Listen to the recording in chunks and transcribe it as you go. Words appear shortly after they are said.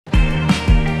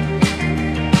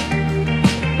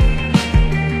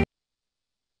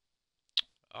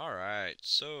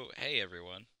So, hey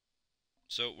everyone.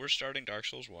 So, we're starting Dark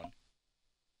Souls 1.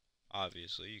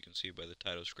 Obviously, you can see by the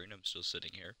title screen I'm still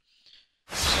sitting here.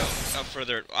 So, without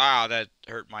further... Ah, that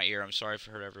hurt my ear. I'm sorry if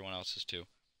it hurt everyone else's too.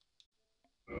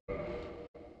 That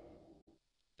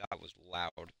was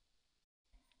loud.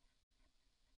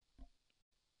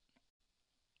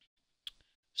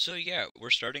 So, yeah, we're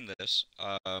starting this.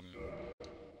 I don't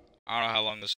know how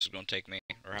long this is going to take me,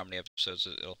 or how many episodes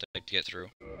it'll take to get through.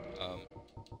 Um,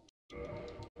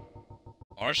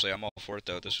 Honestly, I'm all for it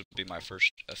though. This would be my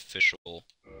first official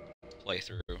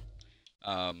playthrough.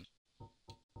 Um,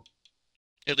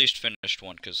 at least finished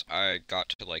one, because I got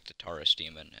to, like, the Taurus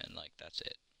Demon, and, like, that's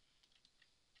it.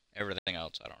 Everything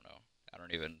else, I don't know. I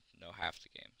don't even know half the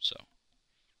game, so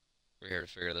we're here to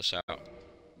figure this out.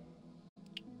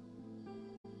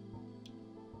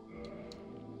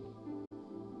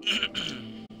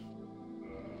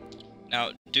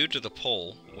 Now, due to the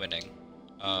poll winning,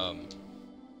 um,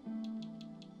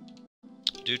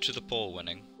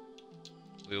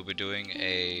 we will be doing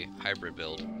a hybrid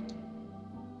build.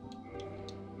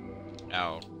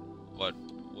 Now, what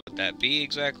would that be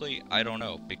exactly? I don't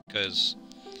know, because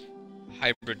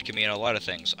hybrid can mean a lot of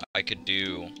things. I could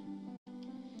do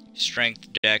strength,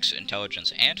 dex,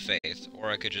 intelligence, and faith, or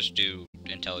I could just do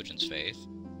intelligence, faith,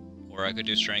 or I could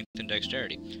do strength and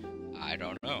dexterity. I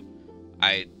don't know.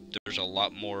 There's a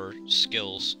lot more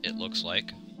skills, it looks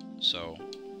like, so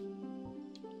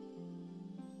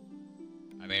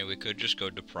I mean, we could just go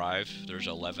deprive. There's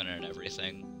 11 and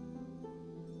everything.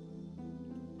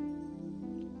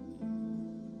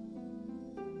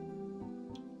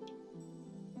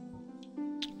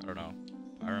 I don't know.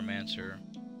 Pyromancer.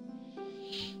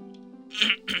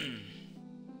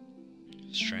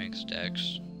 Strength,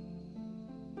 dex,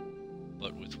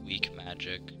 but with weak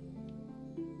magic.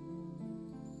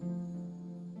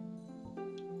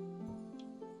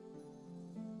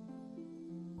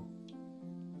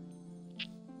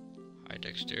 High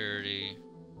dexterity.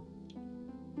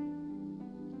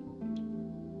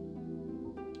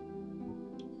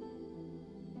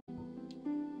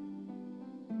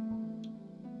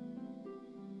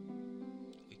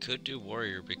 We could do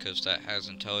warrior because that has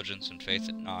intelligence and faith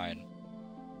at 9,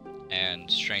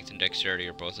 and strength and dexterity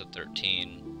are both at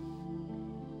 13.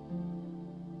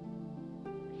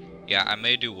 Yeah, I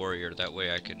may do warrior, that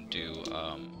way I can do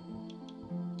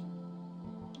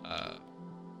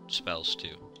spells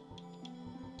too.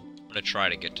 I'm gonna try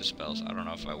to get to spells. I don't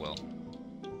know if I will.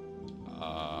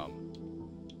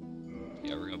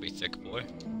 Yeah, we're gonna be thick boy.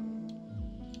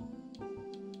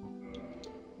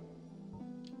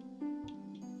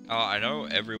 Oh, I know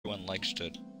everyone likes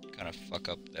to kind of fuck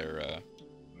up their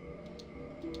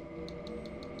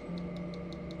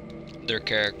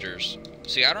characters.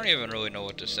 See, I don't even really know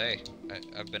what to say.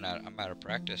 I'm out of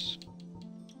practice.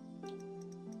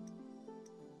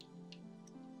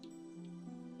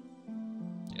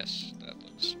 Yes, that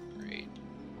looks great.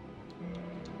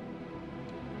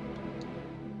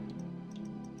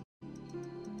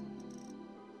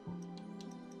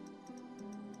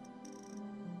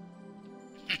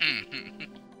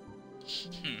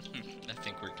 I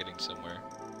think we're getting somewhere.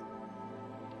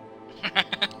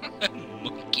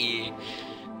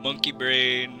 Monkey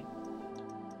brain.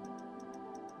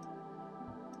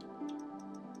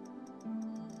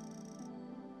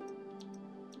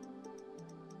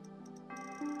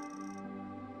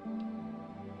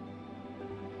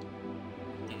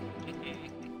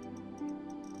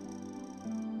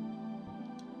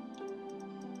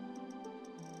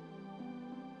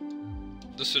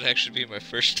 This would actually be my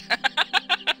first.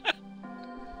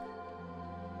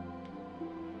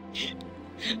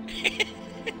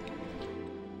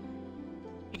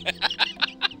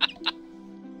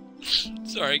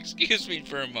 Sorry, excuse me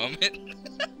for a moment.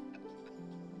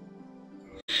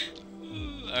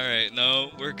 Alright,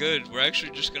 no, we're good. We're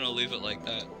actually just gonna leave it like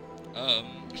that.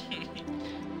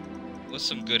 With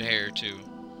some good hair, too.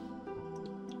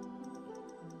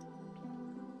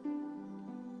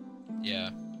 Yeah.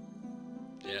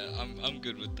 Yeah, I'm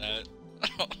good with that. I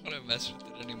don't want to mess with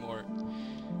it anymore.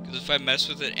 Because if I mess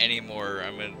with it anymore,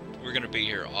 we're gonna be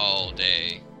here all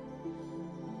day.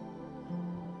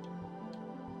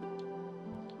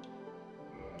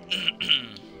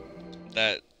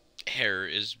 That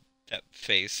that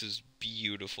face is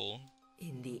beautiful.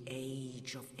 In the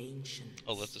age of ancients,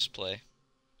 I'll let this play.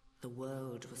 the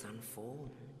world was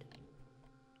unformed,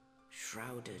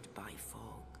 shrouded by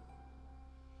fog.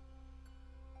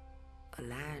 A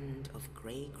land of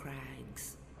grey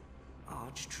crags,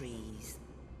 arch trees,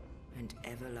 and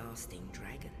everlasting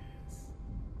dragons.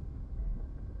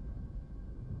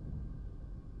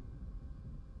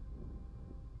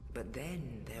 But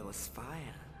then there was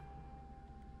fire.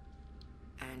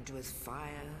 And with fire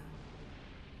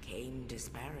came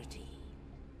disparity.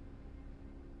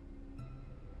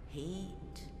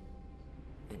 Heat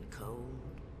and cold,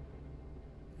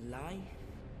 life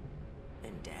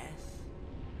and death,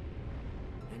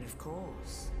 and of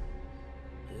course,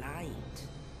 light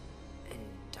and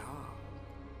dark.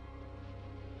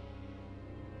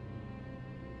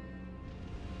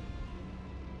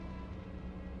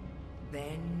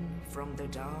 Then from the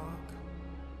dark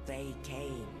they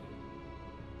came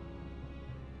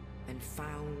and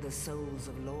found the souls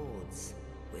of lords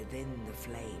within the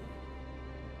flame.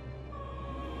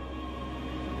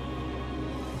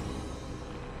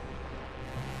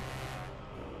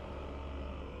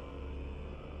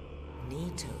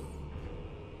 Nito,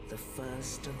 the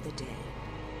first of the dead.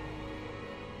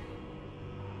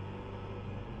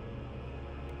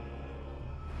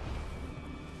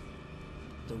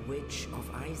 The Witch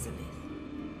of Izalith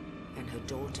and her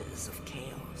daughters of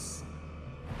Chaos.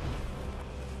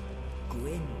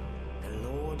 Gwyn, the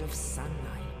Lord of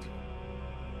Sunlight,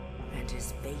 and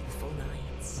his faithful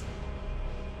knights.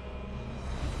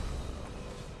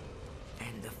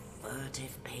 And the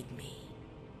furtive pygmy,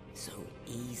 so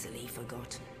easily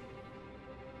forgotten.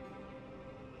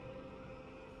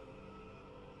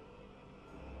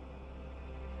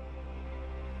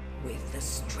 With the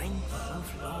strength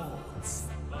of lords,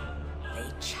 they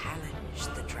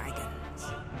challenged the dragons.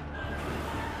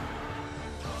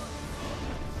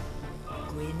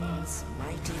 Gwyn's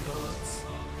mighty bolts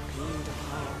peeled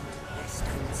apart their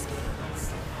stone skins.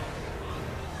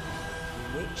 The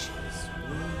witches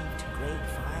weaved great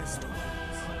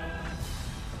firestorms.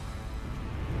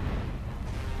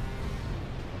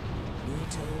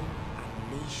 Nito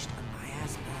unleashed a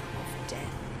miasma of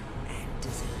death and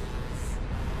disease.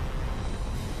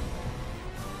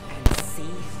 And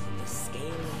Seath the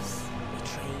Scaleless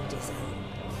betrayed his own,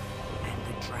 and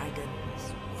the dragons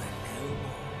were no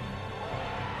more.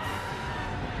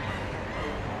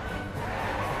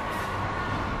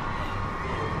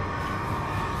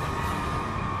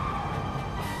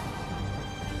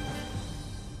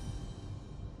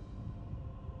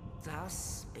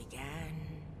 Thus began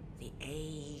the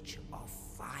Age of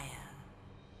Fire.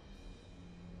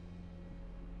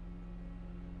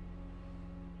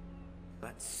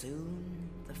 But soon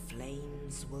the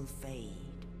flames will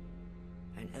fade,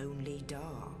 and only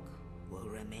dark will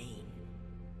remain.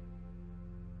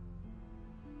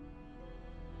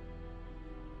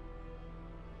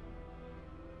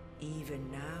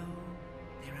 Even now,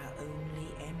 there are only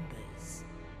embers.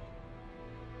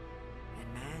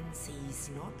 And man sees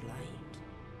not light,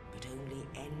 but only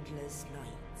endless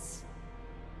nights.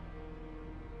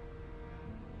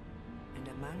 And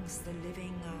amongst the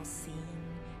living are seen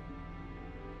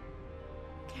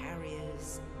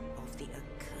carriers of the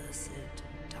accursed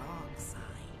dark side.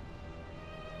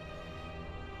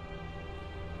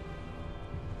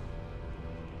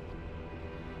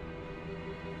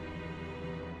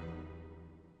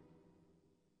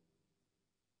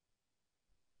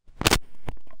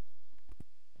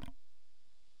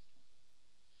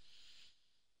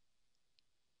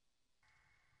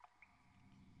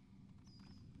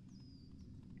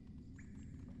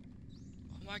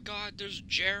 Oh my god, there's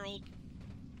Gerald.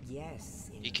 Yes,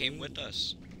 indeed. He came with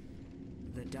us.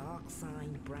 The dark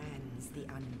sign brands the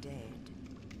undead.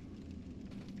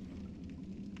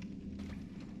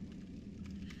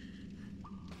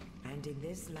 And in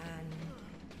this land,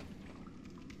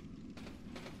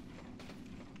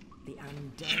 the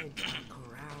undead are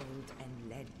corralled and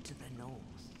led to the north.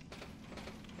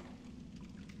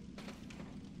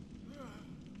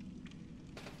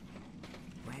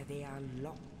 Where they are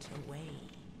locked away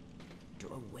to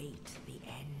await the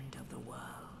end of the world.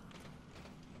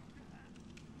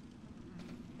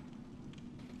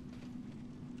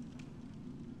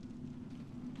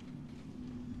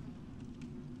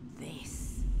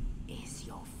 This is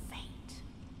your fate.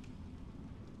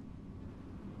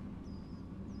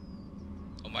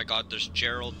 Oh my god, there's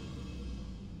Gerald.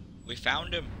 We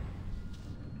found him.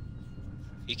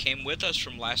 He came with us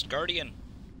from Last Guardian.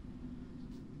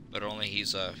 But only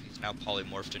he's now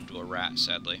polymorphed into a rat,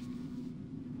 sadly.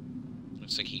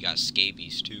 Looks like he got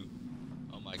scabies too.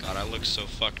 Oh my god, I look so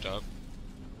fucked up.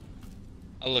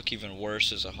 I look even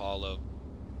worse as a hollow.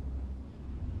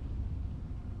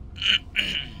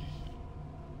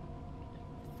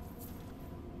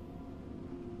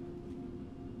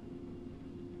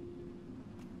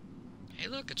 Hey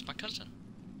look, it's my cousin.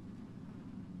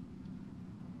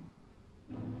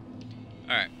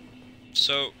 Alright,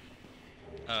 so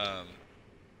I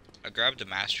grabbed the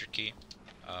master key.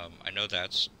 I know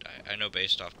I know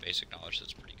based off basic knowledge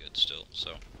that's pretty good still,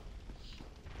 so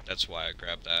that's why I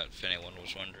grabbed that, if anyone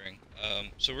was wondering.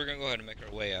 So we're gonna go ahead and make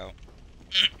our way out.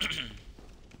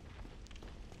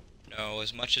 No,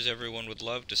 as much as everyone would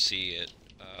love to see it,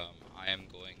 I am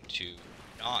going to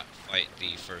not fight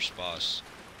the first boss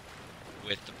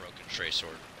with the Broken Stray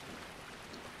Sword.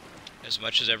 As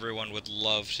much as everyone would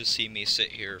love to see me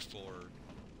sit here for,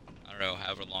 I don't know,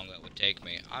 however long that would take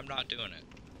me, I'm not doing it.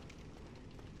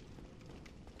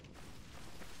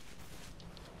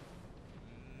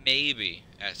 Maybe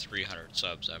at 300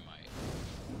 subs I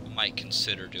might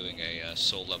consider doing a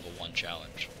Soul Level 1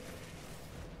 challenge.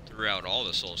 Throughout all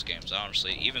the Souls games,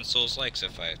 honestly, even Souls-likes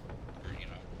if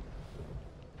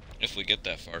if we get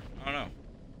that far. I don't know.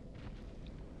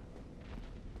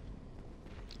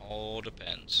 All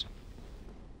depends.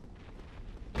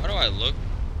 Why do I look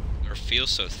or feel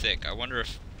so thick? I wonder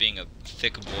if being a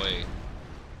thick boy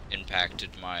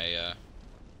impacted my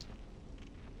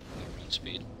run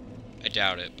speed. I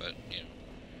doubt it, but,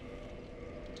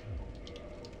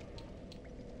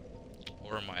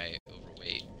 Or am I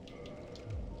overweight?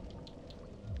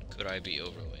 Could I be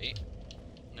overweight?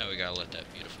 Now we gotta let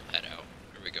that beautiful head out.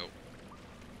 Here we go.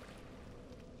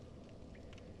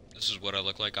 This is what I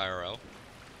look like IRL.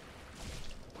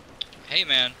 Hey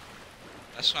man,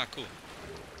 that's not cool.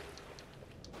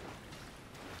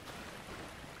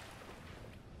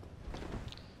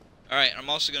 Alright, I'm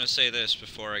also gonna say this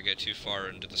before I get too far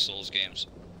into the Souls games.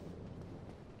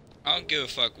 I don't give a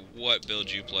fuck what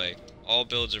build you play. All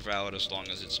builds are valid as long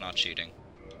as it's not cheating.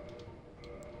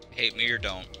 Hate me or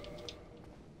don't.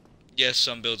 Yes,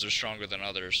 some builds are stronger than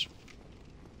others.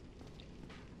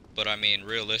 But I mean,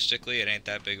 realistically, it ain't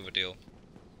that big of a deal.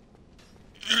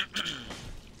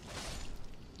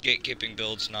 Gatekeeping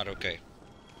builds, not okay.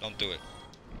 Don't do it.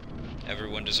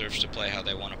 Everyone deserves to play how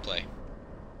they want to play.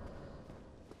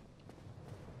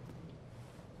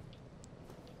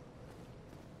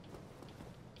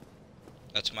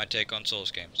 That's my take on Souls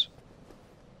games.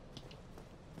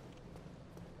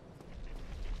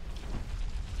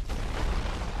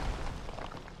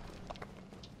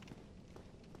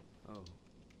 Oh,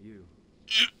 you.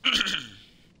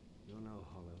 You're no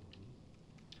hollow.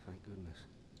 Thank goodness.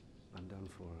 I'm done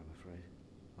for, I'm afraid.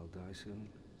 I'll die soon,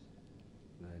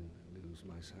 then lose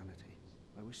my sanity.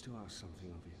 I wish to ask something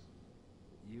of you.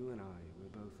 You and I,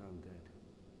 we're both undead.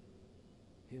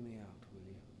 Hear me out, will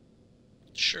you?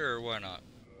 Sure, why not?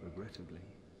 Regrettably,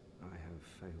 I have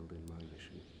failed in my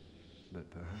mission, but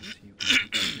perhaps you can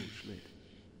keep the torch lit.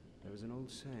 There is an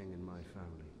old saying in my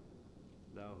family: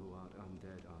 "Thou who art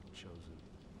undead art chosen,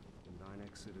 and thine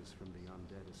exodus from the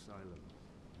undead asylum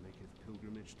maketh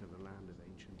pilgrimage to the land of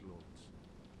ancient lords.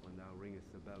 When thou ringeth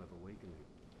the bell of awakening,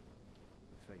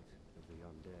 the fate of the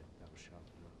undead thou shalt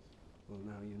know." Well,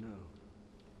 now you know,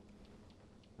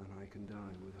 and I can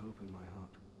die with hope in my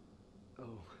heart.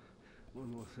 Oh,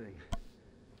 one more thing.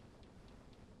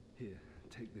 Here,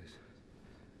 take this.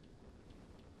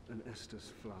 An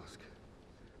Estus flask.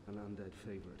 An undead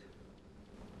favorite.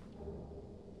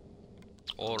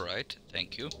 Alright,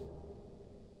 thank you.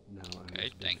 Now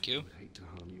Okay, thank you. I would hate to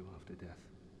harm you after death,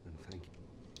 and thank you.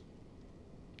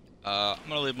 I'm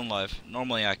gonna leave him alive.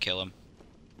 Normally I kill him.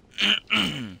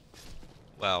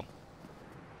 Well,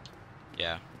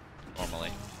 yeah,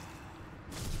 normally.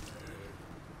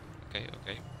 Okay,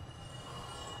 okay.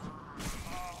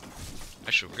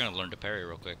 Actually, we're gonna learn to parry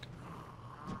real quick.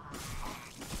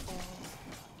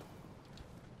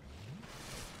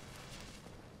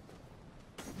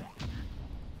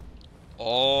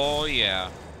 Oh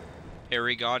yeah,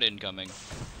 parry god incoming.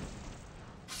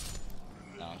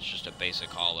 No, it's just a basic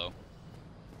hollow.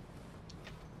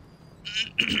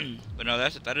 But no,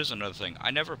 that is another thing.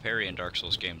 I never parry in Dark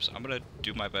Souls games. I'm gonna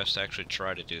do my best to actually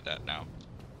try to do that now.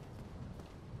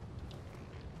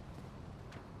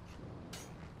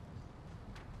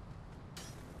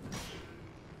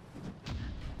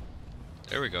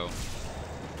 There we go.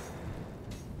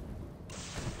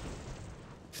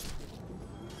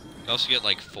 You also get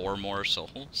like 4 more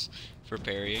souls for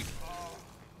parrying.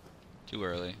 Too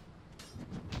early.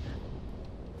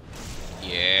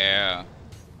 Yeah.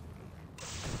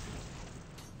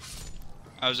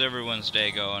 How's everyone's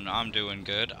day going? I'm doing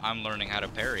good. I'm learning how to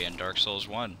parry in Dark Souls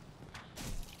 1.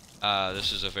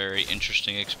 This is a very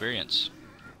interesting experience.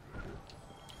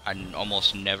 I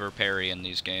almost never parry in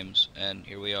these games, and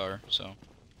here we are, so.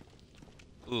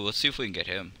 Ooh, let's see if we can get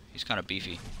him. He's kind of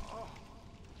beefy.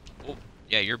 Oh,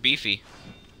 yeah, you're beefy.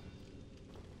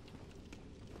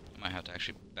 I might have to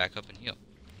actually back up and heal.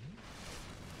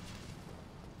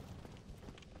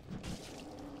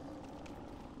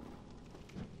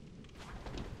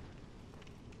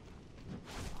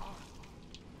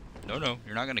 No, no,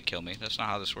 you're not gonna kill me. That's not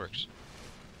how this works.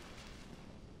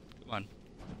 Come on.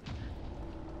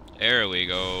 There we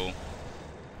go.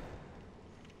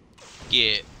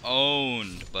 Get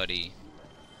owned, buddy.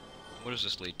 What does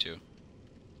this lead to?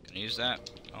 Can I use that?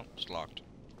 Oh, it's locked.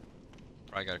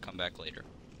 Probably gotta come back later.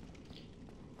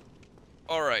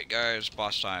 Alright guys,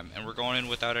 boss time. And we're going in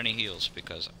without any heals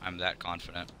because I'm that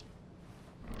confident.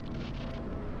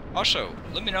 Also,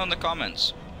 let me know in the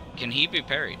comments. Can he be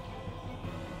parried?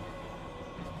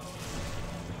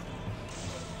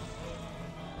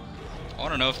 I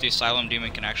want to know if the Asylum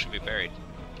Demon can actually be parried.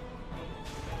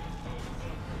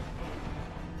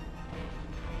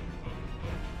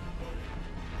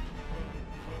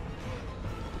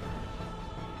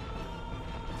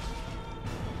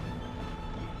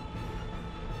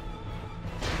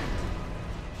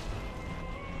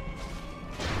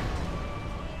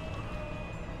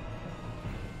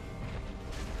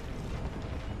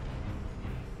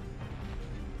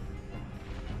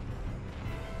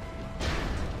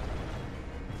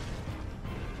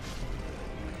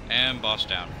 And boss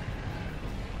down.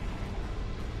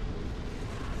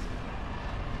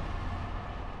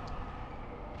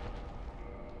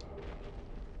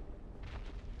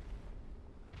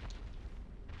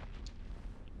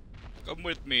 Come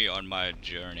with me on my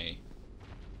journey.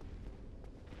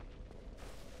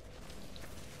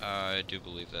 I do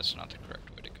believe that's not the correct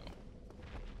way to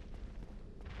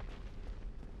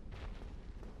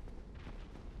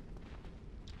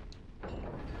go.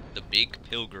 The Big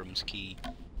Pilgrim's Key.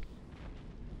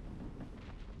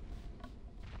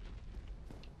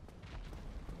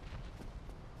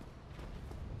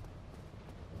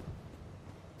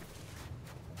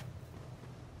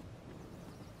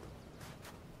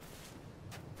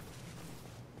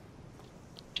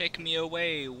 Take me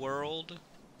away, world.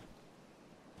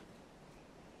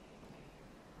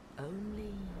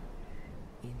 Only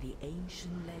in the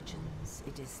ancient legends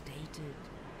it is stated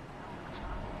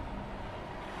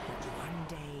that one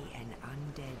day an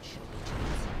undead shall be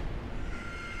chosen.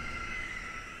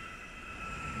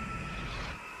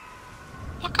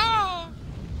 Paka!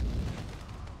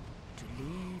 To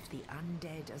leave the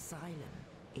undead asylum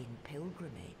in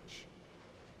pilgrimage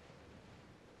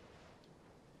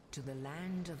to the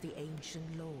land of the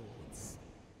ancient lords.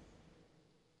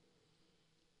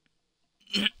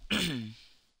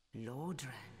 Lordran.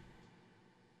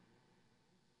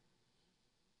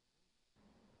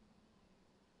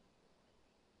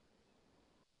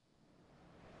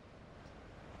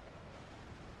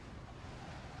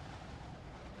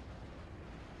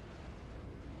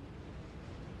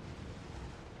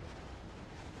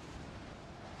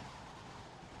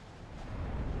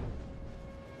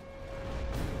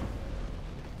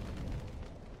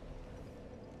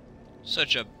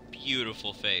 Such a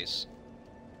beautiful face.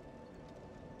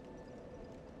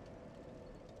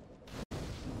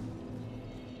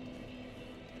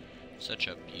 Such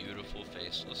a beautiful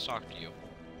face. Let's talk to you.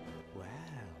 Well,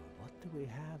 what do we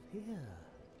have here?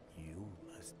 You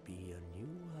must be a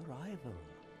new arrival.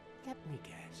 Let me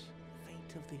guess.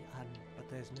 Fate of the but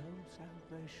there's no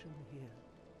salvation here.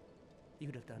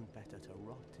 You'd have done better to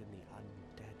rot in the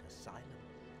undead asylum.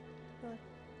 But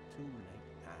too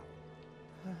late now.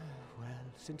 Well,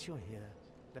 since you're here,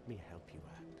 let me help you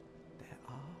out. There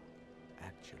are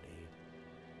actually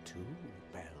two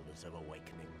bells of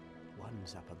awakening.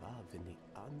 One's up above in the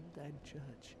undead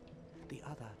church. The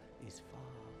other is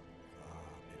far, far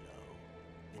below,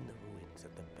 in the ruins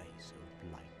at the base of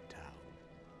Blight Town.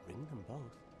 Ring them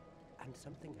both, and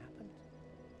something happens.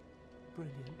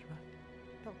 Brilliant,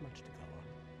 right? Not much to go on,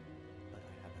 but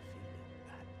I have a feeling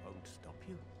that won't stop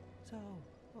you. So,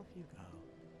 off you go.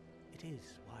 It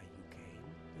is why you came,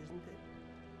 isn't it?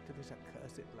 To this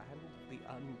accursed land of the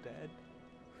undead?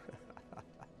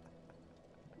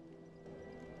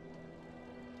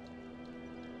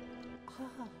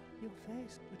 Ah, your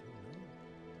face, but who knows?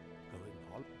 Going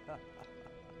on.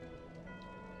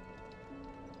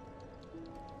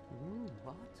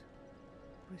 What?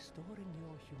 Restoring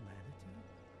your humanity?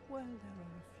 Well, there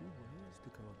are a few ways to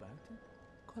go about it.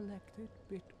 Collect it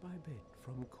bit by bit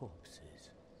from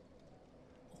corpses.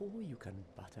 Or you can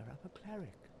butter up a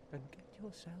cleric and get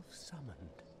yourself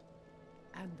summoned.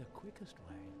 And the quickest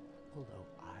way, although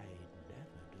I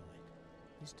never do it,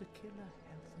 is to kill a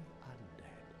healthy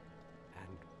undead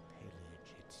and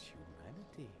pillage its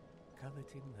humanity.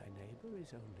 Coveting thy neighbor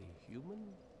is only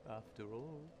human, after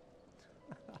all.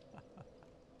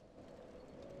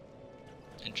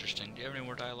 Interesting. Do you have any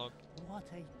more dialogue? What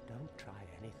a... Don't try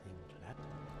anything, lad.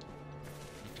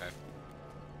 Okay.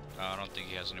 I don't think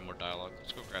he has any more dialogue.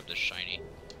 Let's go grab this shiny.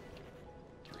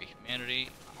 3 humanity.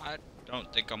 I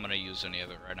don't think I'm gonna use any of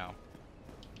it right now.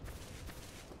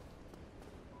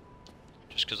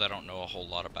 because I don't know a whole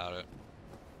lot about it.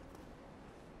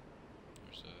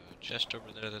 There's a chest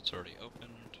over there that's already opened.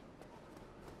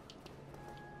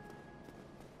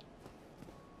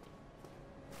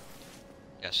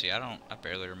 Yeah, see, I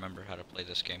barely remember how to play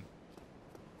this game.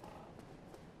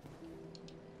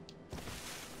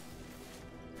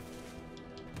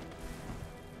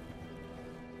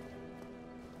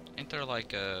 Ain't there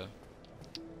like a...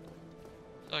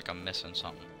 I feel like I'm missing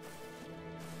something.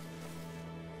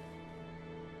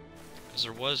 Because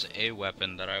there was a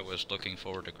weapon that I was looking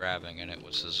forward to grabbing, and it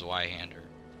was the Zweihander.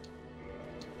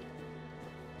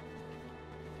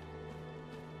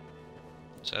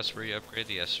 So that's where you upgrade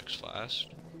the Estus Flask.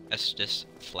 Estus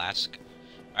Flask.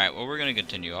 Alright, well, we're gonna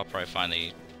continue. I'll probably find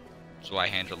the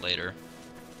Zweihander later.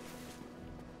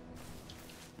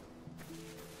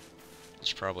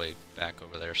 It's probably back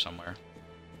over there somewhere.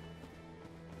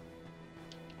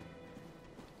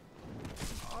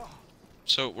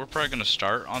 So we're probably gonna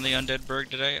start on the Undead Burg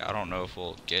today. I don't know if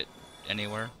we'll get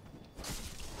anywhere,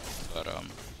 but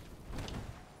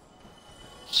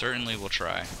certainly we'll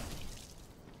try.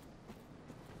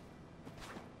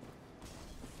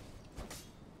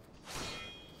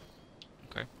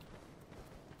 Okay.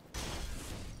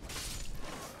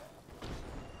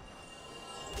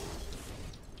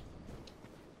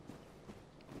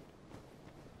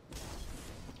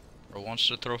 Bro wants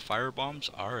to throw fire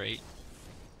bombs? Alright.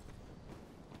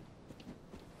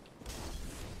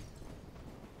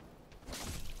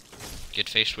 Get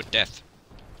faced with death.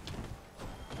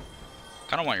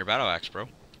 Kinda want your battle axe, bro.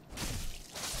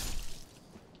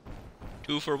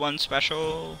 2-for-1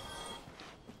 special.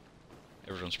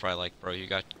 Everyone's probably like, bro, you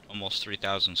got almost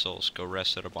 3,000 souls. Go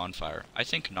rest at a bonfire. I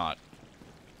think not.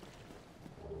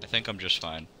 I think I'm just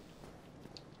fine.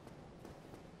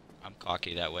 I'm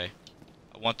cocky that way.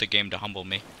 I want the game to humble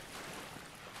me.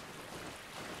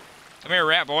 Come here,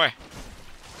 rat boy.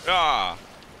 Ah.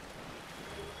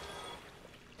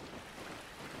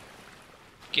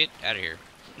 Get out of here.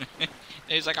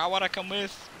 He's like, I want to come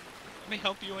with. Let me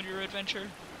help you on your adventure.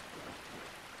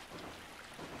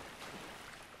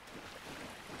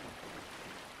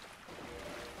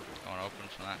 Going open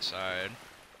from that side.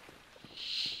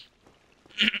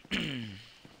 I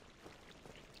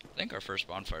think our first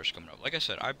bonfire's coming up. Like I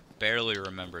said, I barely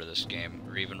remember this game,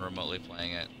 or even remotely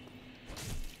playing it.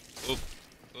 Oop.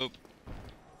 Oop.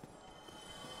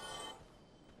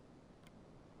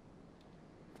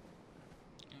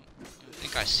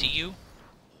 I see you?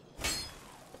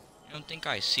 You don't think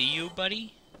I see you,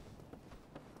 buddy?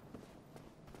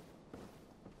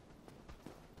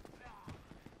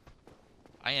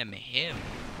 I am him.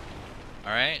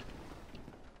 Alright?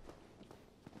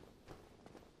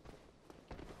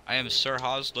 I am Sir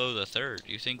Hoslow the Third.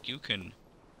 You think you can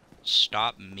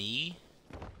stop me?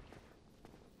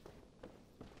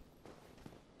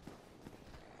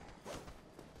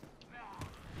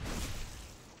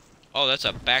 Oh, that's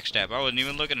a backstab. I wasn't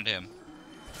even looking at him.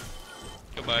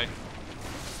 Goodbye.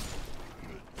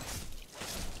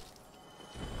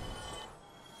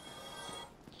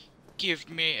 Give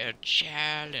me a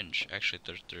challenge. Actually,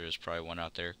 there is probably one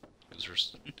out there.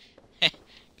 Because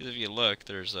if you look,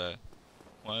 there's a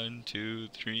 1, 2,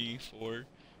 3, 4.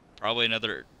 Probably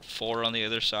another 4 on the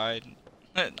other side.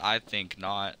 I think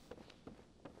not.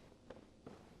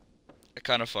 I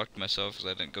kind of fucked myself because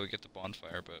I didn't go get the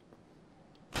bonfire, but...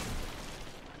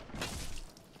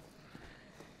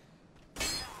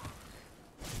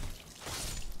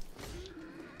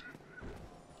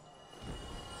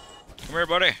 Come here,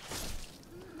 buddy.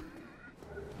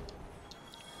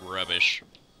 Rubbish.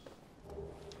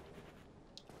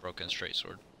 Broken straight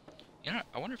sword. You know,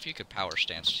 I wonder if you could power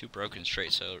stance 2 broken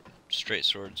straight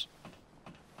swords.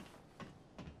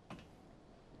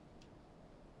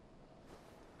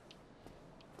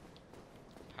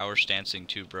 Power stancing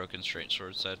 2 broken straight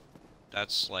swords.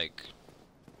 That's like,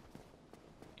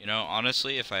 you know,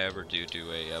 honestly, if I ever do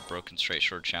a broken straight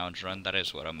sword challenge run, that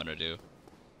is what I'm gonna do.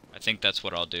 I think that's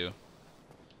what I'll do.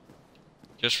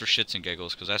 Just for shits and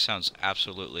giggles, because that sounds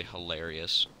absolutely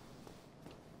hilarious.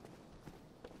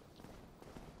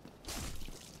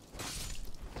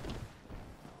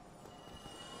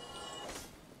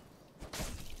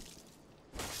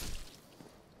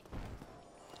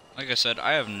 Like I said,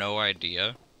 I have no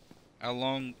idea how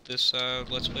long this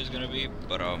Let's Play is going to be,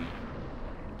 but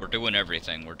we're doing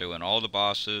everything. We're doing all the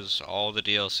bosses, all the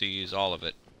DLCs, all of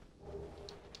it.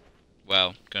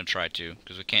 Well, gonna try to,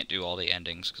 because we can't do all the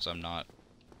endings, because I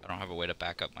don't have a way to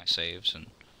back up my saves and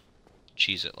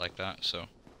cheese it like that, so.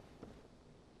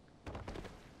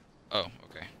 Oh,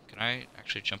 okay. Can I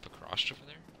actually jump across over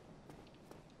there?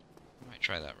 I might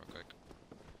try that real quick.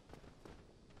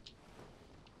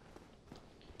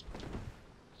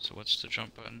 So what's the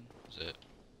jump button? Is it?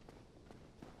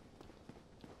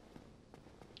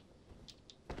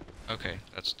 Okay,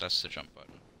 that's the jump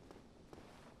button.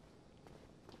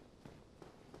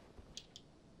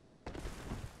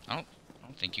 I don't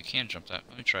think you can jump that.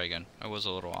 Let me try again. I was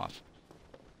a little off.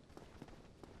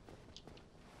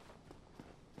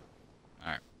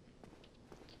 Alright.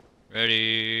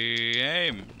 Ready,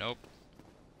 aim! Nope.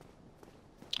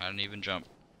 I didn't even jump.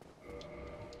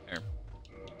 Here.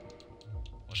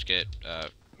 Let's get,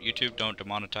 YouTube, don't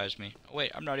demonetize me. Oh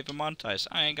wait, I'm not even monetized.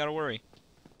 I ain't gotta worry.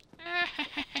 No,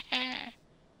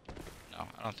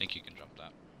 I don't think you can jump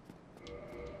that.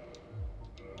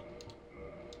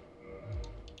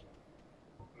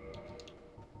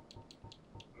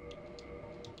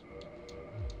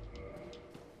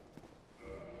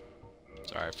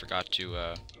 Sorry, I forgot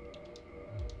to,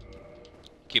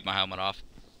 keep my helmet off.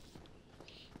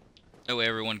 That way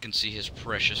everyone can see his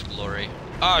precious glory.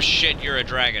 Oh shit, you're a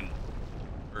dragon.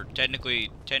 Or technically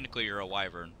you're a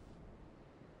wyvern.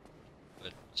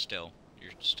 But still,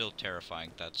 you're still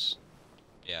terrifying. That's,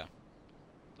 yeah.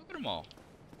 Look at them all.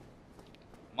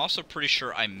 I'm also pretty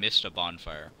sure I missed a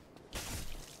bonfire.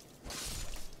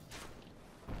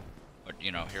 But,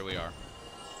 you know, here we are.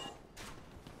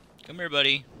 Come here,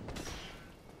 buddy.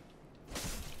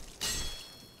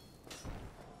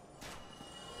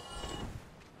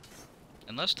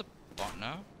 Unless the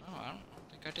no, I don't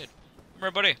think I did. Come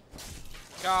here, buddy.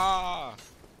 Gah!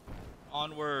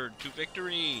 Onward to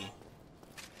victory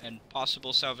and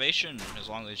possible salvation, as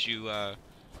long as you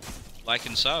like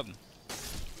and sub.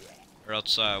 Or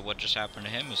else what just happened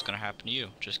to him is gonna happen to you.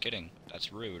 Just kidding.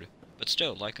 That's rude. But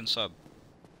still, like and sub.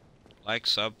 Like,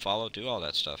 sub, follow, do all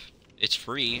that stuff. It's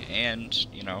free, and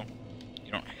you know,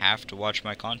 you don't have to watch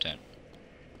my content.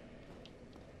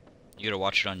 You gotta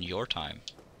watch it on your time.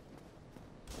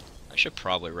 I should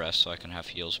probably rest so I can have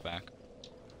heals back.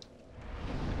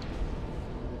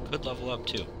 Could level up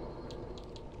too.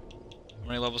 How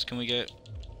many levels can we get?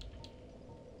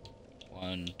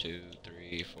 1, 2,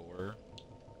 3, 4.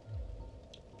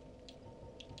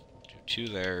 2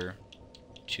 there.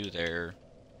 2 there.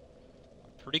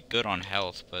 I'm pretty good on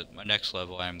health, but my next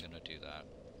level I'm gonna do that.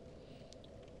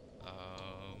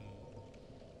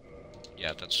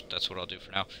 Yeah, that's what I'll do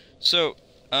for now. So,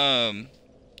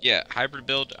 yeah, hybrid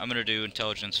build, I'm gonna do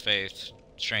intelligence, faith,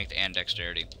 strength, and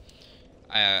dexterity.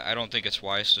 I don't think it's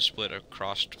wise to split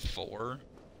across 4,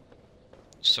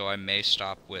 so I may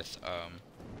stop with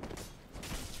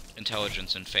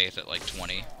intelligence and faith at like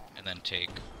 20, and then take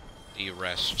the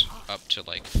rest up to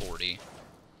like 40,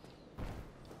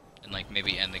 and like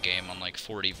maybe end the game on like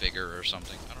 40 vigor or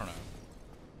something. I don't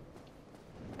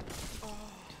know.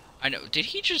 I know. Did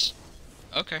he just?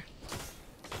 Okay.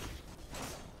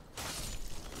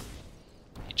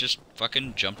 He just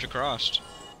fucking jumped across.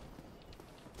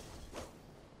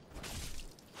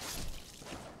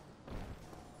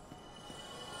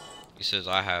 He says,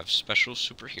 I have special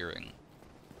super hearing.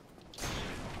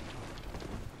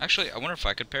 Actually, I wonder if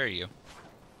I could parry you. Come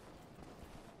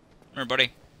here,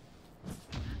 buddy.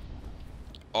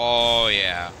 Oh,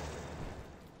 yeah.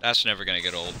 That's never gonna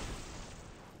get old.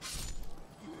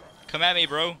 Come at me,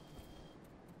 bro.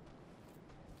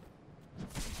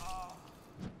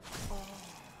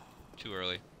 Too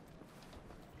early.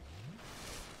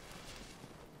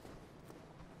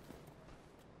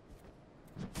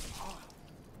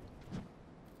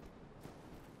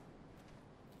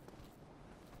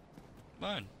 Come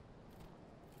on.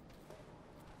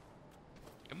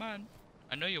 Come on.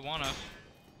 I know you wanna.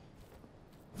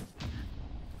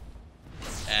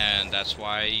 And that's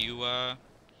why you,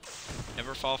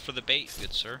 never fall for the bait,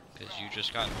 good sir. Because you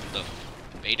just got the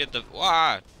baited the...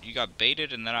 Wah! You got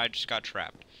baited and then I just got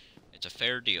trapped. It's a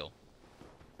fair deal.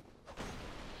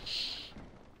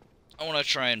 I want to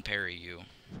try and parry you.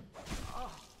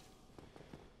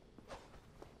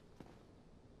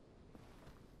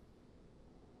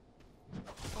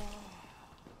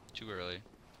 Too early.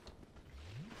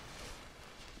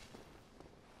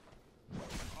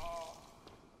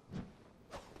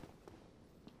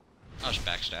 I'll just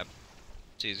backstab.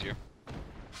 It's easier.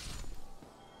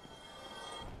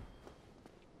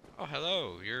 Oh,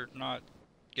 hello. You're not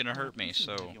gonna hurt me,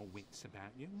 so... Your wits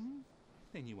about you?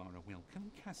 Then you are a welcome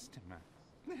customer.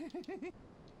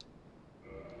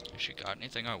 Actually got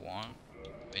anything I want? I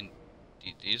mean,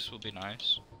 these will be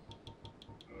nice.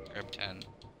 Grab 10.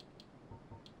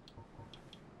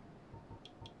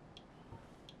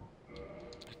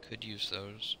 I could use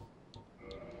those.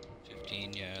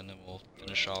 15, yeah, and then we'll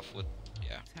finish off with...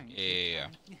 Yeah.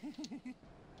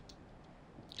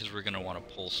 Because we're gonna want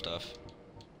to pull stuff.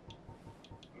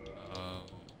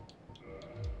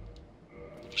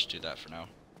 We'll just do that for now.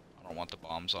 don't want the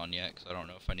bombs on yet, because I don't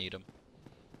know if I need them.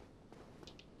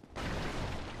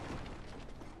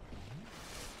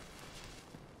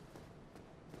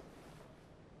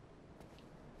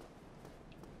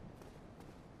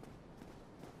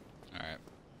 Alright.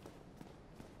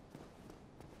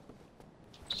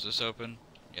 Does this open?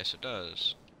 Yes, it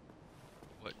does.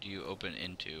 What do you open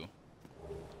into?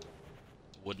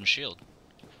 Wooden shield.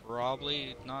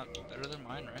 Probably not better than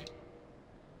mine, right?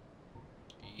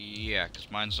 Yeah,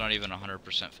 because mine's not even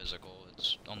 100% physical.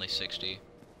 It's only 60.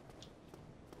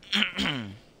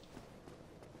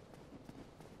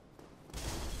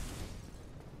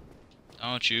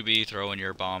 Don't you be throwing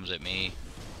your bombs at me.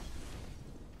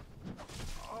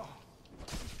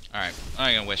 Alright,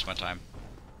 I'm not gonna waste my time.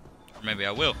 Or maybe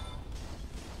I will.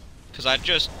 Because I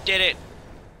just did it!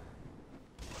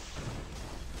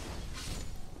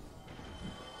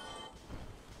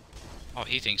 Oh,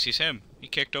 he thinks he's him. He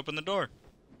kicked open the door.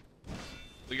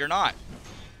 But you're not.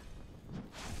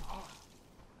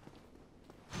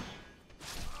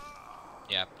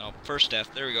 Yeah, no, first death.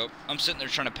 There we go. I'm sitting there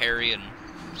trying to parry and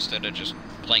instead of just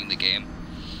playing the game.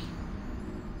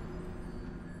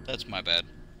 That's my bad.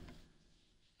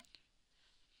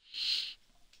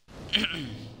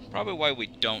 Probably why we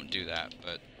don't do that,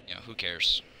 but, you know, who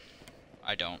cares?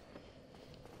 I don't.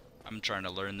 I'm trying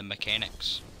to learn the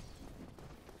mechanics.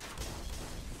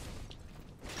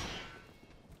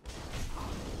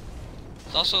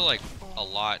 It's also, like, a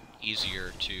lot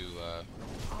easier to,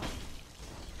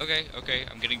 Okay,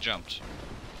 I'm getting jumped.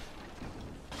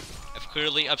 I've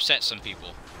clearly upset some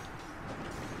people.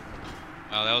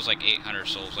 Oh, that was like 800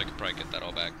 souls. I could probably get that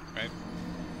all back, right?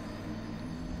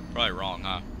 Probably wrong,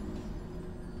 huh?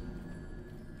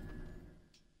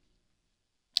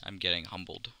 I'm getting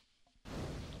humbled.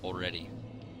 Already.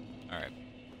 Alright.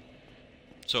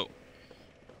 So.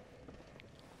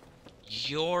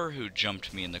 You're who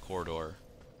jumped me in the corridor.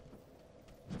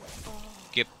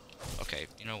 Get... Okay,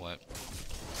 you know what?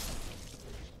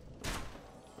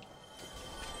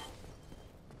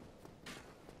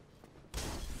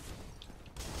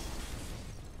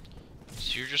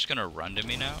 So you're just gonna run to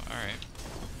me now? Alright.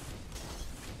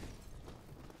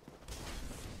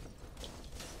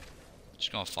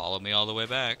 Just gonna follow me all the way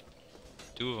back.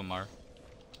 Two of them are.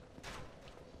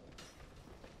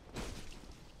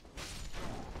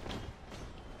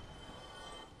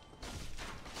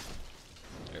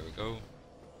 There we go.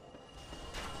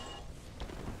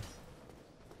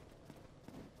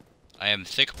 I am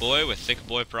thick boy with thick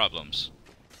boy problems.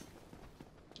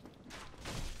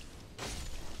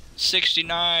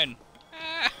 69!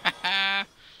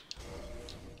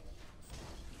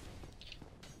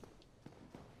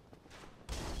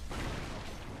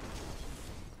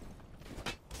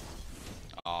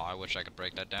 Oh, I wish I could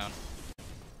break that down.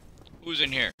 Who's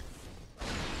in here?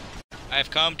 I have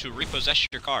come to repossess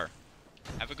your car.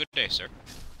 Have a good day, sir.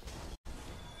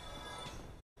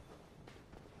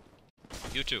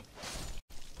 You too.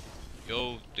 You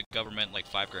owe the government like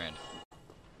 5 grand.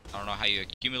 I don't know how you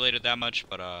accumulated that much,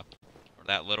 but, or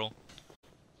that little.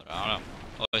 But I don't know.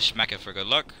 Always smack it for good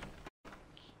luck.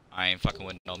 I ain't fucking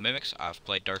with no mimics. I've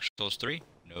played Dark Souls 3.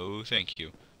 No thank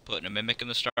you. Putting a mimic in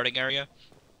the starting area?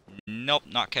 Nope,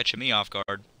 not catching me off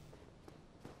guard.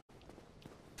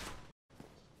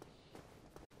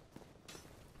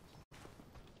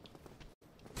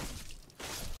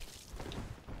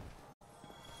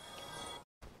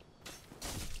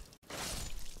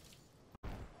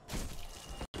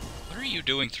 What are you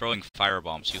doing throwing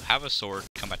firebombs? You have a sword,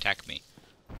 come attack me.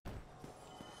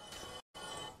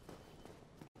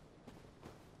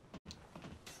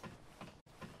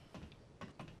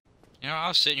 You know, I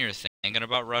was sitting here thinking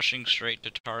about rushing straight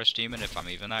to Taurus Demon if I'm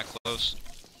even that close.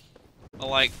 But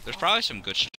like, there's probably some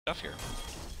good stuff here.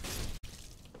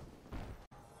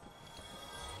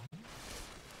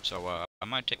 So, I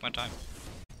might take my time.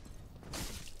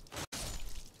 I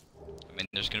mean,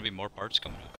 there's gonna be more parts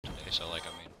coming up today, so like,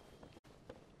 I mean,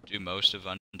 do most of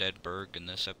Undead Burg in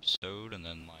this episode, and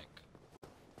then like,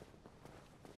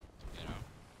 you know,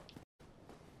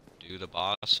 do the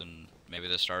boss and maybe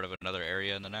the start of another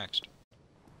area in the next.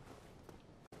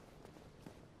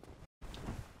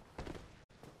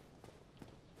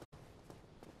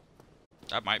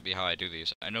 That might be how I do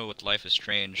these. I know with Life is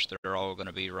Strange, they're all going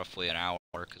to be roughly an hour,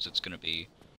 because it's going to be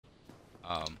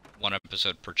 1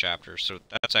 episode per chapter, so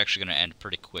that's actually going to end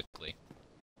pretty quickly.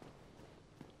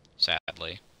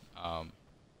 Sadly.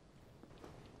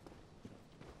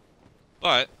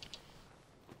 But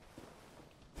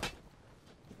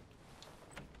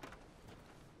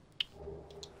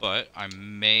I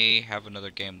may have another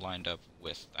game lined up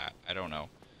with that. I don't know.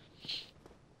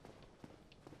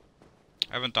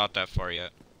 I haven't thought that far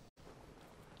yet.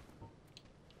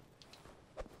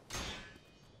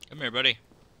 Come here, buddy.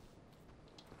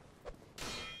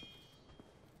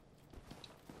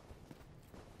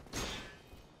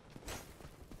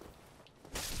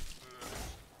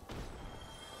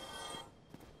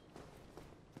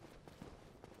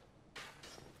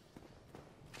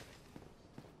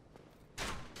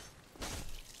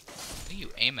 What are you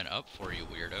aiming up for, you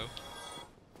weirdo?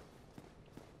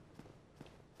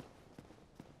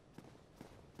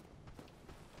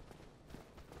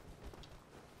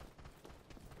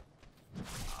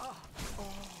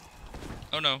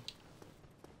 Oh no.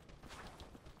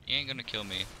 You ain't gonna kill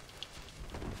me.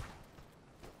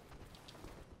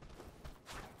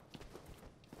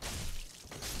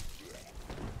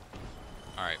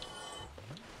 Alright.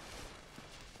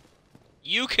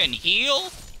 You can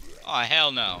heal? Oh,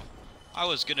 hell no. I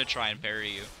was gonna try and parry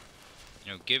you.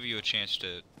 You know, give you a chance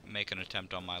to make an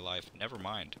attempt on my life. Never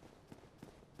mind.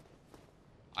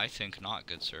 I think not,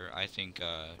 good sir. I think,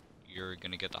 you're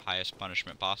gonna get the highest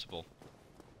punishment possible.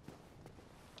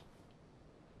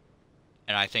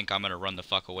 And I think I'm gonna run the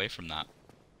fuck away from that.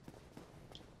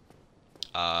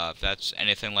 If that's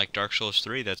anything like Dark Souls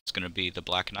 3, that's gonna be the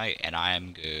Black Knight, and I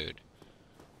am good.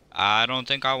 I don't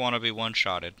think I want to be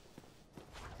one-shotted.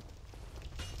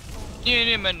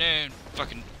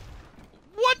 Fucking...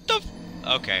 What the f...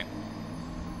 Okay.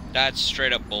 That's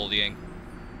straight up bullying.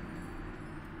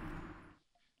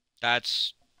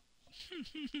 That's...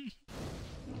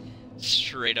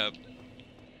 straight up...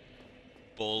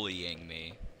 bullying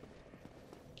me.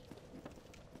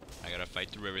 I gotta fight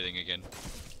through everything again.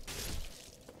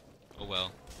 Oh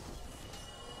well.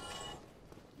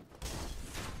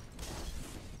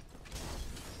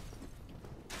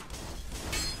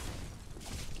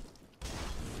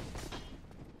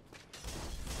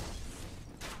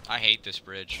 I hate this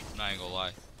bridge, I'm not even gonna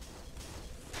lie.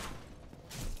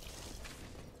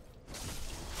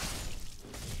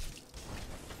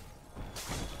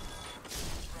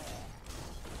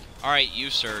 Alright,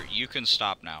 you sir, you can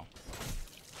stop now.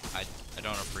 I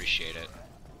don't appreciate it.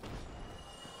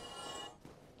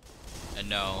 And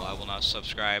no, I will not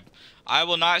subscribe. I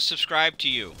will not subscribe to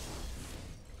you.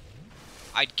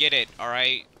 I get it,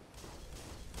 alright?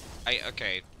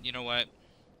 Okay, you know what?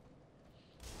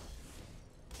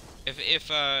 If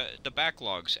the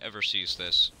Backlogs ever sees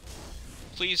this,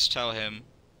 please tell him,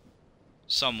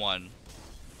 someone,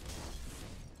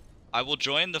 I will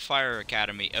join the Fire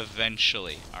Academy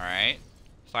eventually, alright?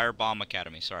 Fire Bomb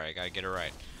Academy, sorry, I gotta get it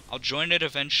right. I'll join it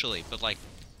eventually, but like,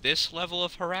 this level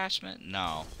of harassment?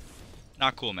 No.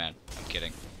 Not cool, man. I'm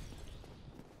kidding.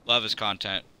 Love his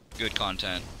content. Good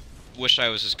content. Wish I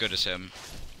was as good as him.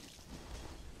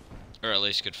 Or at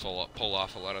least could pull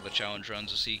off a lot of the challenge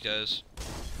runs as he does.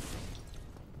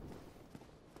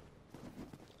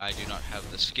 I do not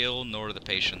have the skill nor the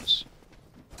patience.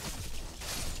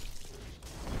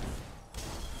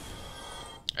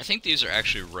 I think these are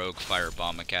actually rogue Fire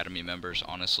Bomb Academy members,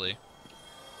 honestly.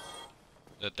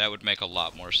 That would make a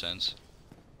lot more sense.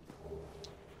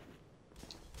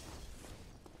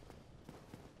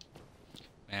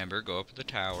 Amber, go up to the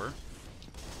tower.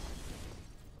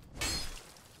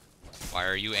 Why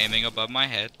are you aiming above my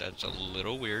head? That's a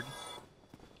little weird.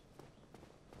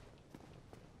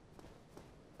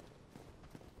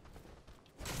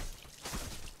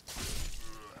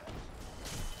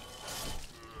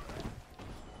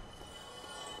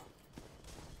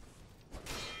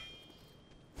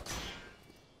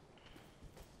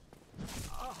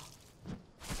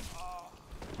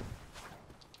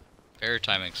 Parry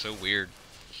timing's so weird.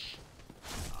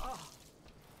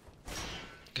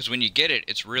 Because when you get it,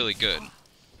 it's really good.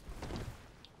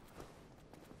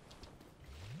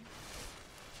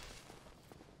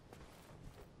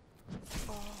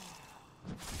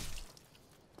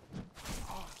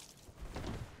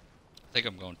 I think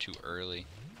I'm going too early.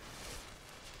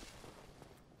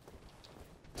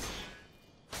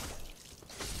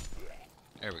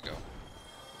 There we go.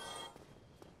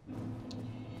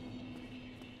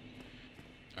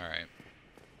 Alright.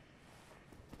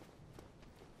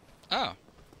 Oh,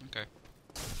 okay.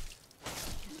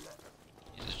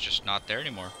 It's just not there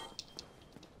anymore.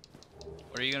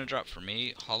 What are you gonna drop for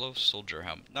me? Hollow soldier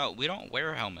helmet. No, we don't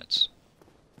wear helmets.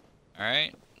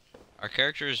 Alright? Our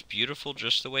character is beautiful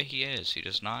just the way he is. He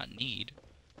does not need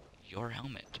your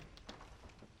helmet.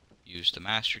 Use the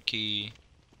master key.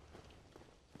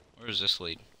 Where does this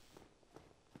lead?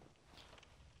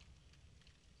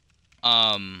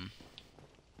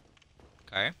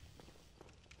 Okay.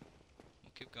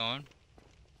 We'll keep going.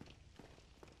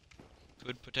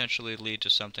 Could potentially lead to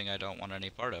something I don't want any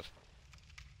part of.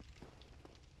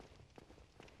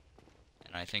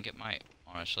 And I think it might,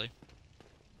 honestly.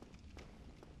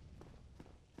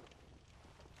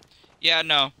 Yeah,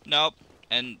 no. Nope.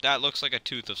 And that looks like a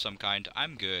tooth of some kind.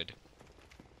 I'm good.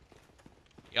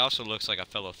 He also looks like a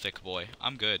fellow thick boy.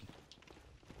 I'm good.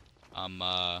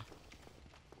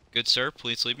 Good sir,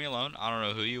 please leave me alone. I don't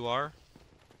know who you are.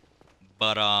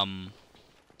 But,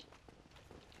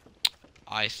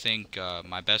 I think,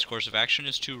 my best course of action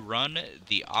is to run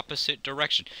the opposite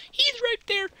direction. He's right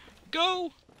there!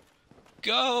 Go!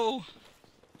 Go!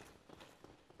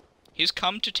 He's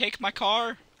come to take my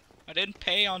car. I didn't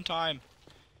pay on time.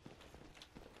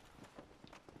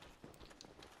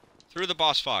 Through the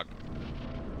boss fog.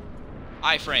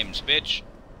 Iframes, bitch.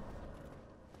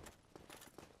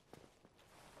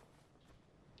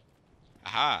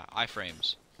 Aha,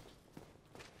 iframes.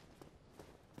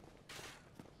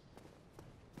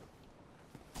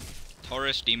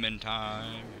 Taurus Demon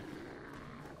time.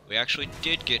 We actually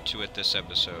did get to it this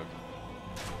episode.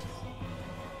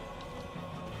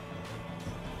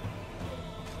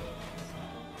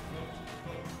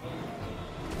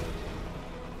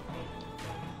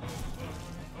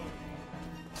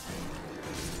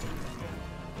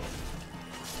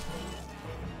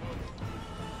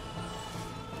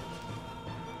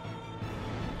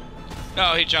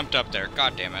 No, he jumped up there.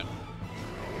 God damn it.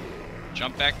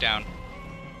 Jump back down.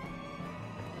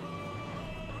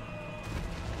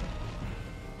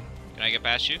 Can I get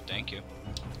past you? Thank you.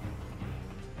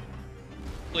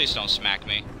 Please don't smack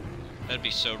me. That'd be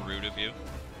so rude of you.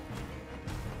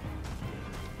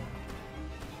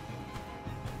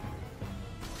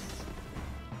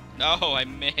 No, I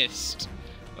missed.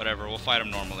 Whatever, we'll fight him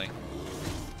normally.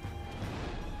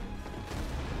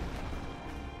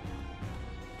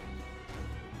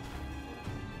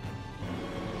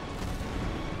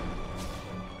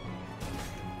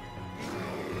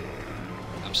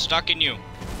 I'm stuck in you.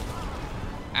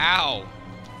 Ow.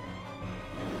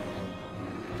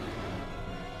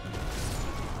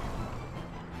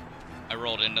 I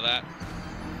rolled into that.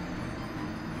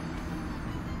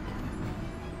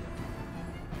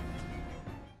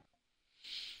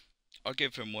 I'll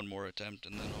give him one more attempt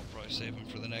and then I'll probably save him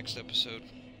for the next episode.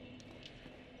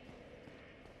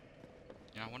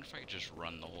 Yeah, I wonder if I could just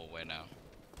run the whole way now.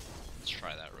 Let's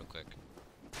try that real quick.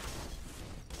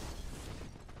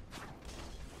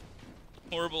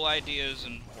 Horrible ideas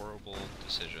and horrible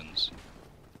decisions.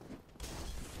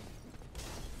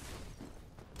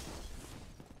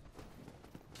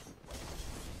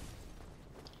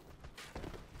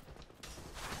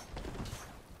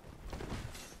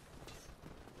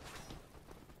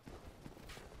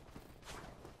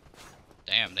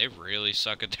 Damn, they really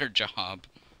suck at their job.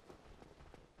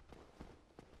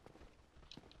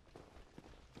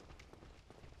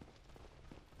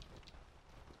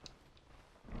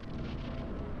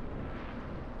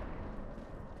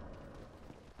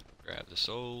 Grab the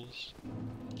souls.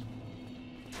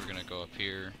 We're gonna go up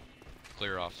here,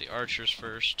 clear off the archers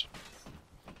first.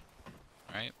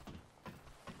 Right?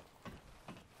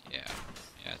 Yeah,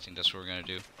 I think that's what we're gonna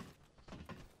do.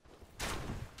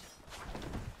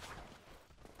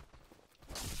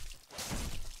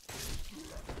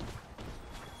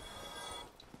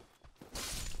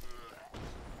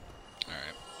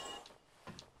 Alright.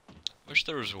 Wish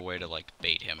there was a way to, like,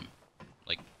 bait him.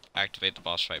 Like, activate the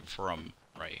boss fight from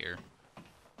right here.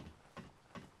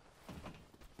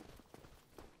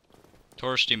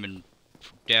 Taurus Demon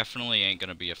definitely ain't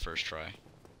gonna be a first try.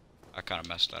 I kinda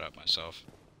messed that up myself.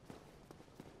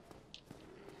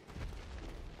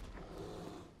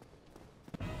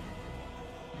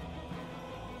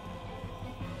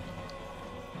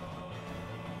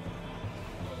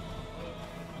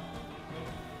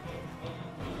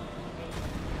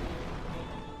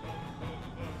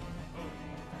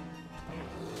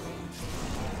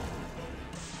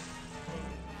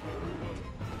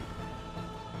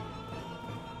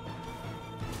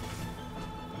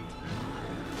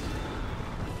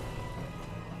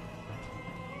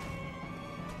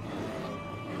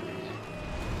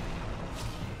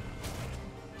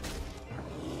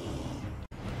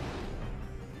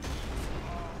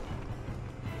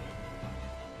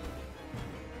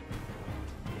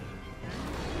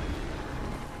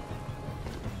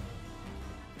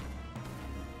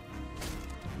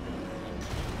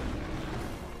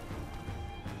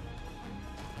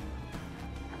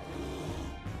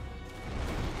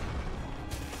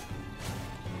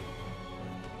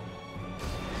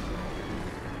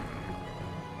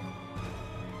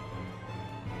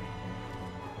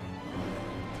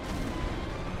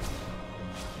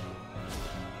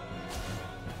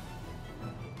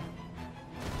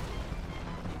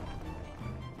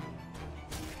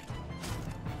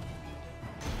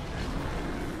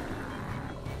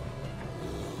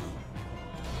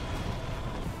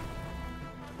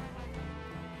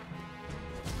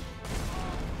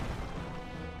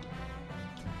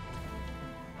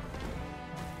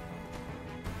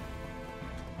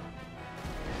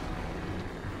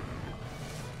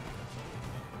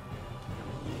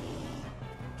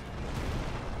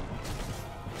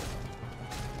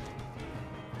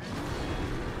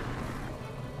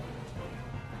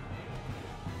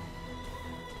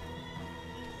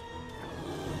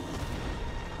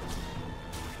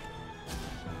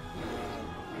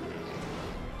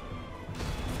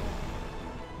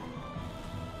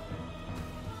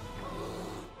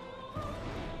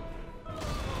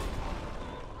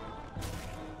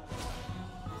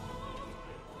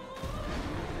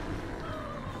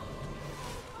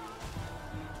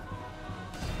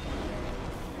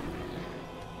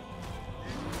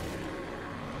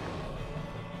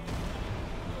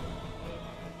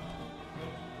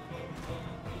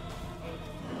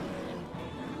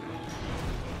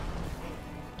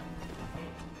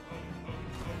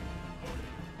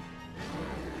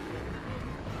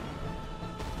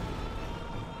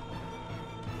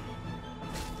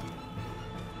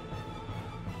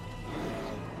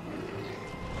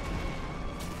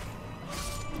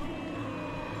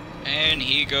 And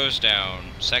he goes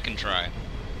down. Second try.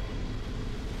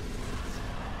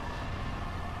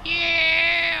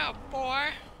 Yeah, boy!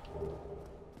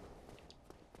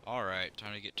 Alright,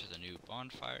 time to get to the new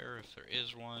bonfire, if there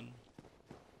is one.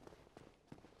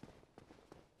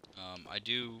 I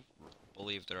do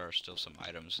believe there are still some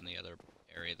items in the other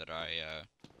area that I,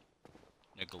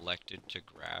 neglected to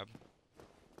grab.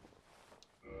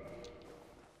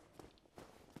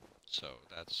 So,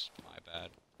 that's my bad.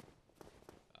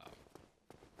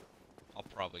 I'll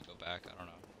probably go back, I don't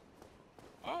know.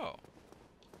 Oh!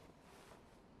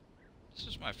 This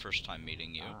is my first time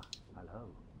meeting you. Ah,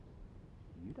 hello.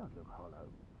 You don't look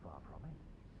hollow, far from it.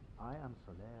 I am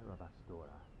Soler of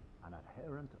Astora, an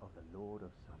adherent of the Lord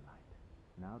of Sunlight.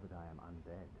 Now that I am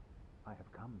undead, I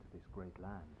have come to this great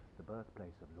land, the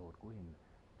birthplace of Lord Gwyn,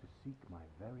 to seek my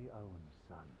very own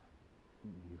son.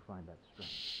 You find that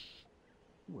strange?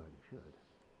 Well, you should.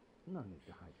 No need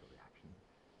to hide your reaction.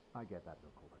 I get that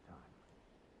look all the time.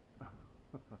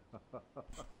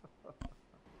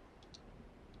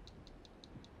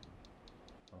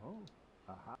 Oh,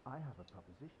 I have a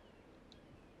proposition.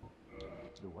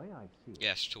 The way I see it,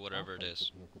 Yes, to whatever it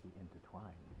is. appear to be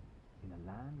intertwined. In a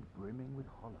land brimming with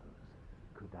hollows,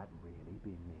 could that really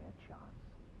be mere chance?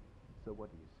 So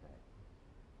what do you say?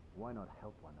 Why not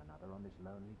help one another on this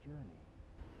lonely journey?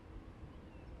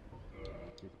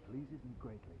 This pleases me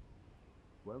greatly.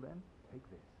 Well then, take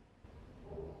this.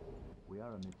 We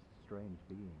are amidst strange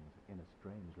beings in a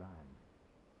strange land.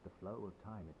 The flow of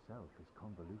time itself is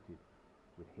convoluted,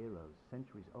 with heroes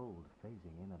centuries old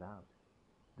phasing in and out.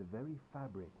 The very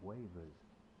fabric wavers,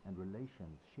 and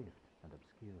relations shift and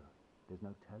obscure. There's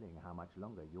no telling how much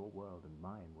longer your world and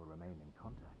mine will remain in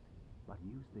contact. But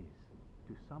use this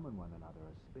to summon one another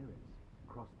as spirits,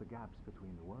 cross the gaps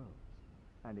between the worlds,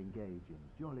 and engage in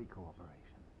jolly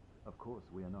cooperation. Of course,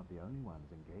 we are not the only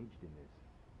ones engaged in this,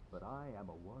 but I am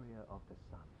a warrior of the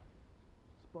sun.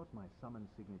 Spot my summon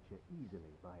signature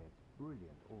easily by its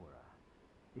brilliant aura.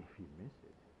 If you miss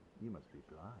it, you must be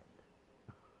blind.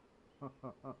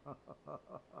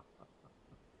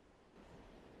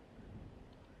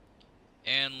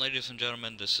 And ladies and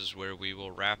gentlemen, this is where we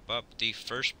will wrap up the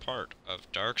first part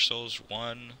of Dark Souls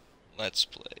 1 Let's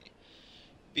Play.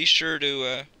 Be sure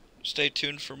to stay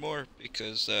tuned for more,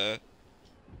 because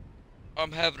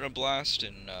I'm having a blast,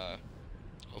 and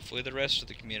hopefully the rest of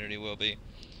the community will be.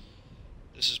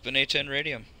 This has been A10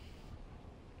 Radium,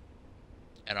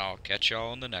 and I'll catch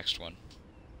y'all in the next one.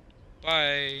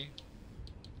 Bye!